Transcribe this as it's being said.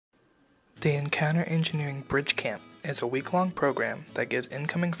The Encounter Engineering Bridge Camp is a week-long program that gives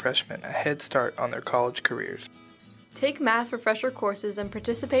incoming freshmen a head start on their college careers. Take math refresher courses and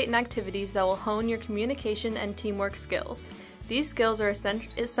participate in activities that will hone your communication and teamwork skills. These skills are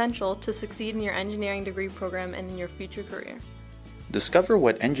essential to succeed in your engineering degree program and in your future career. Discover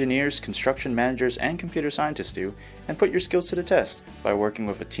what engineers, construction managers, and computer scientists do, and put your skills to the test by working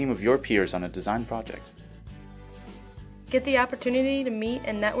with a team of your peers on a design project. Get the opportunity to meet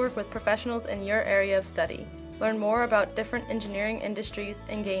and network with professionals in your area of study. Learn more about different engineering industries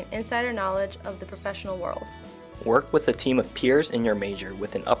and gain insider knowledge of the professional world. Work with a team of peers in your major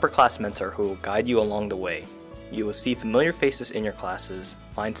with an upper-class mentor who will guide you along the way. You will see familiar faces in your classes,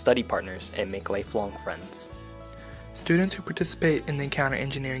 find study partners, and make lifelong friends. Students who participate in the Encounter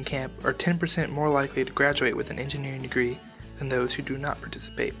Engineering Camp are 10% more likely to graduate with an engineering degree than those who do not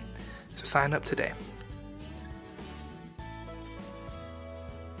participate. So sign up today.